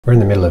We're in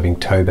the middle of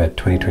Inktober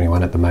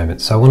 2021 at the moment,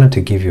 so I wanted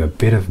to give you a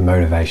bit of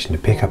motivation to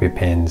pick up your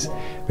pens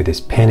with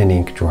this pen and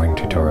ink drawing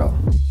tutorial.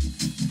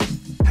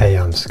 Hey,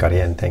 I'm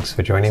Scottie and thanks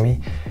for joining me.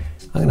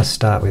 I'm going to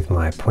start with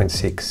my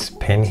 0.6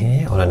 pen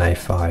here on an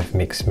A5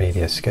 mixed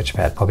media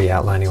sketchpad. I'll be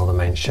outlining all the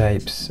main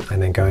shapes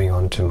and then going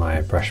on to my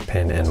brush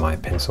pen and my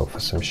pencil for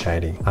some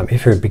shading.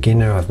 If you're a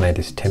beginner, I've made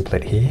this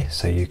template here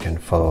so you can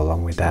follow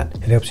along with that.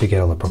 It helps you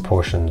get all the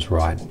proportions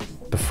right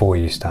before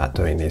you start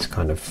doing these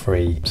kind of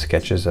free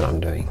sketches that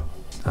I'm doing.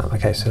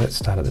 Okay, so let's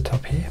start at the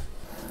top here.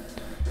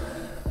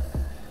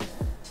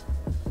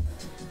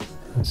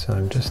 And so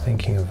I'm just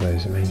thinking of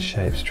those main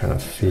shapes, trying to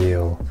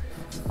feel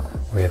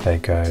where they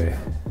go.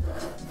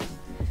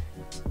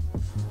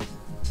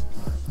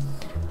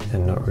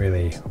 And not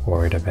really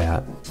worried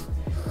about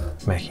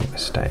making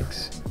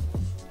mistakes.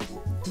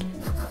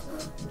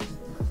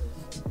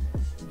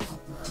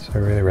 So I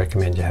really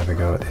recommend you have a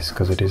go at this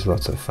because it is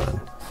lots of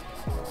fun.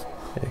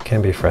 It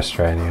can be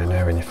frustrating, I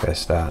know, when you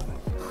first start.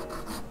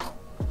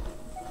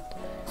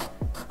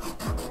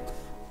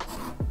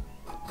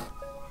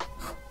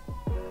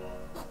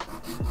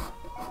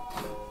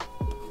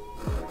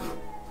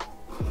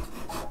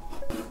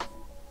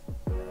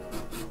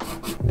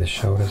 The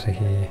shoulders are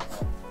here.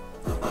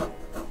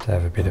 To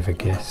have a bit of a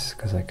guess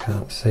because I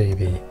can't see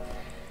the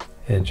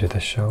edge of the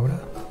shoulder.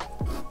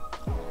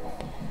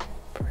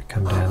 Probably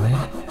come down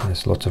there, and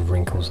there's lots of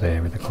wrinkles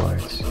there with the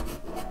clothes.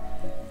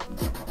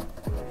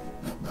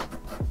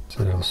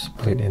 So a little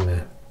split in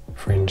the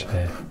fringe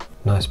there.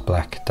 Nice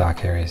black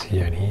dark areas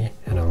here and here,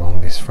 and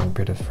along this front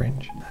bit of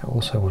fringe. I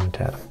also wanted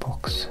to add a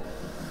box.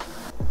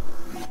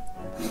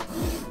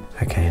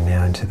 Okay,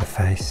 now into the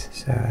face.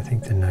 So I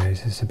think the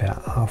nose is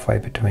about halfway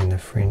between the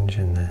fringe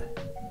and the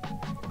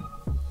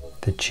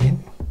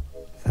chin,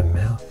 the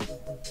mouth.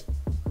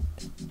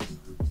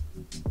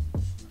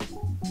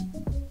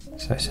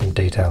 So some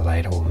detail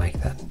later will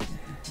make that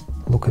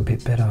look a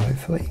bit better,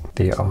 hopefully.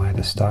 The eye,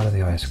 the start of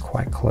the eye is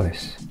quite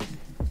close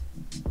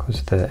because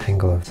of the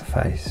angle of the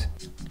face.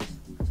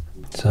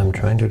 So I'm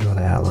trying to draw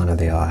the outline of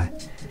the eye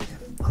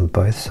on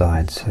both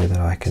sides so that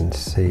I can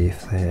see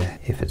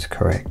if it's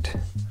correct.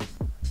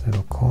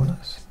 Little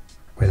corners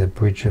where the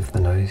bridge of the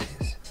nose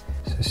is.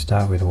 So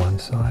start with one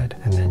side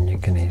and then you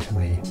can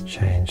easily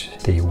change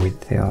the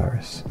width of the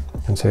iris.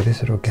 And so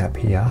this little gap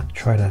here,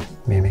 try to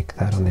mimic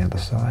that on the other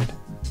side.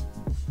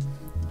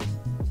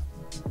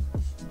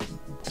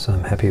 So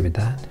I'm happy with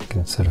that. You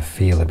can sort of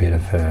feel a bit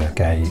of her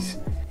gaze.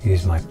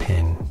 Use my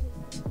pen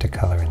to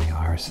colour in the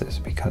irises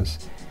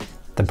because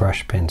the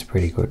brush pen's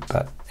pretty good,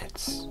 but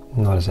it's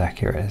not as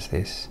accurate as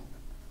this.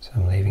 So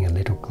I'm leaving a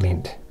little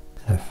glint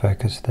and I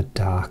focus the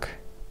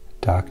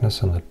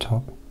darkness on the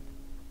top.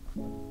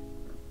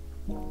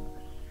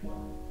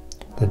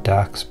 The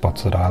dark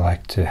spots that I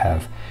like to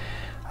have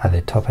are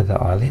the top of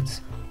the eyelids.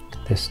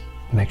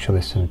 Make sure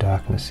there's some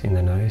darkness in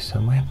the nose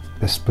somewhere.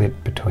 The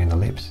split between the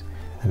lips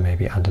and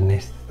maybe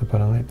underneath the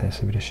bottom lip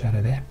there's a bit of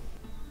shadow there.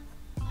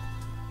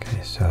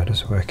 Okay, so I'll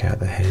just work out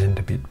the hand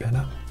a bit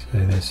better. So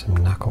there's some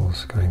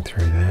knuckles going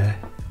through there,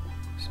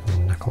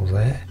 some knuckles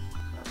there.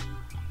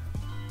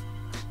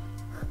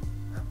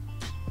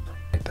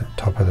 Make the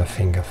top of the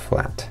finger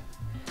flat.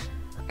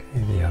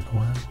 Okay, the other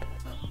one.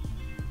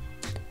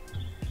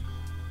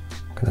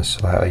 I'm going to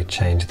slightly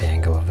change the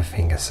angle of the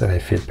fingers so they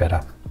fit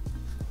better.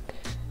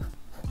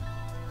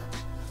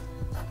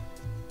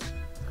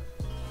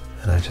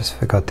 And I just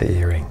forgot the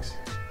earrings.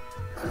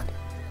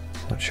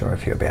 Not sure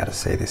if you'll be able to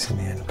see this in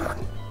the end, but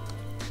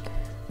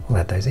we'll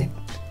add those in.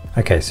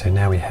 Okay, so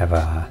now we have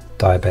a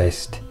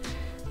dye-based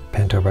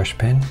Pentel brush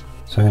pen.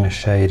 So I'm going to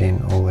shade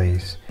in all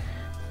these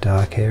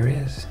dark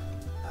areas.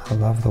 I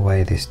love the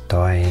way this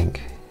dye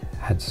ink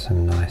adds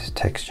some nice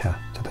texture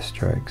to the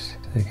strokes.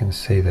 So you can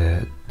see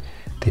the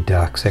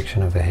dark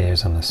section of the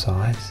hairs on the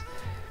sides.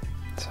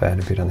 So add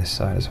a bit on this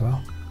side as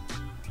well.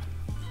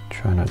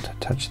 Try not to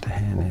touch the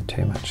hand there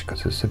too much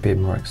because it's a bit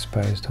more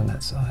exposed on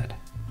that side.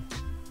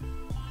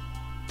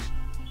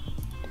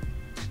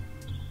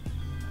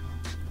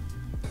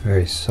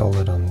 Very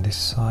solid on this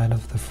side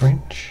of the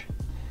fringe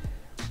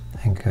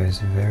and goes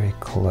very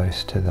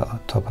close to the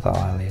top of the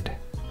eyelid.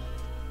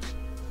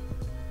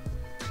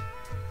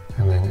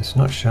 And then it's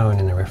not shown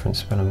in the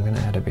reference, but I'm going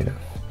to add a bit of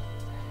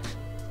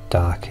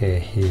dark hair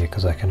here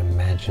because I can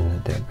imagine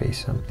that there'd be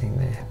something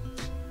there.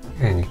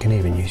 And you can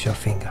even use your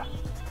finger.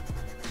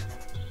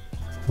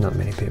 Not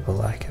many people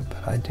like it,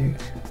 but I do.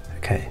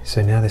 Okay,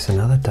 so now there's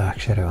another dark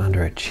shadow under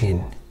her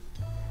chin.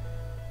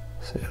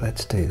 So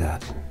let's do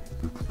that.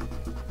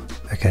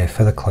 Okay,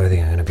 for the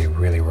clothing I'm going to be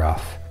really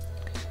rough.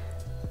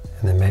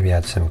 And then maybe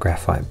add some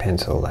graphite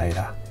pencil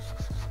later.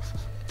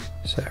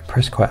 So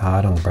press quite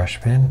hard on the brush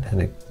pen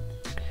and it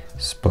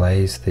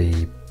splays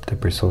the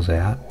bristles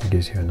out and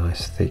gives you a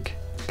nice thick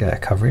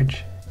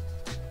coverage.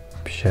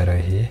 Shadow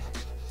here,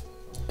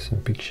 some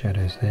big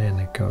shadows there and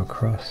they go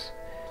across.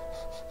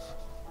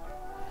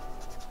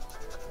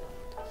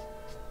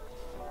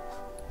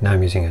 Now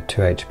I'm using a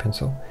 2H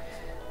pencil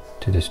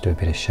to just do a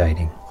bit of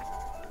shading.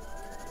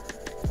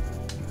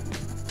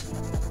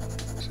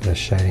 So The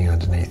shading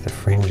underneath the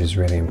fringe is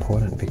really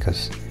important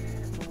because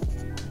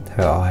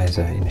her eyes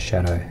are in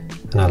shadow,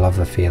 and I love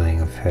the feeling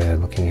of her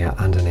looking out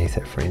underneath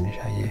that fringe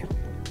at you.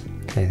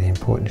 Okay, the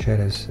important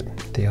shadows,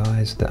 the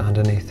eyes, the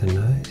underneath the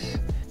nose,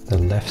 the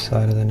left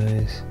side of the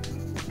nose.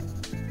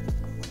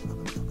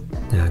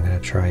 Now I'm going to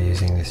try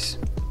using this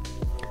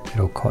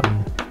little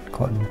cotton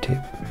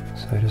tip.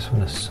 So I just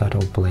want a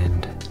subtle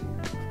blend.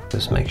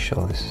 Just make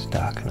sure this is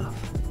dark enough.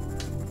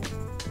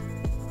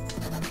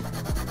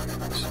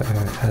 So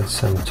add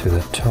some to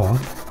the top,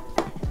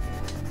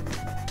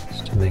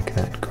 just to make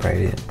that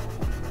gradient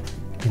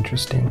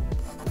interesting.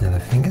 Now the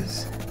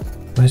fingers,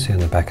 mostly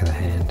on the back of the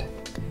hand.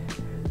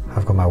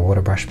 I've got my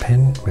water brush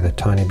pen with a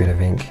tiny bit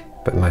of ink,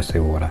 but mostly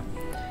water.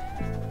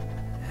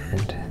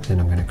 And then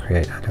I'm going to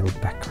create a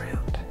little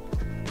background.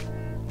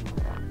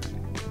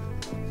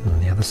 On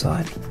the other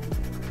side,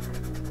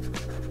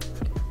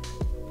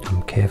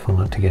 I'm careful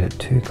not to get it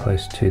too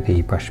close to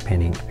the brush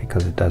pen ink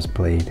because it does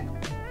bleed.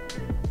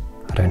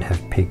 I don't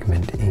have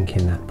pigment ink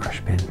in that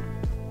brush pen.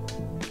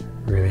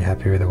 Really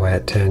happy with the way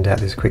it turned out,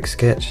 this quick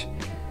sketch.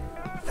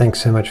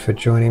 Thanks so much for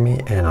joining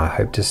me, and I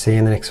hope to see you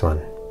in the next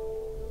one.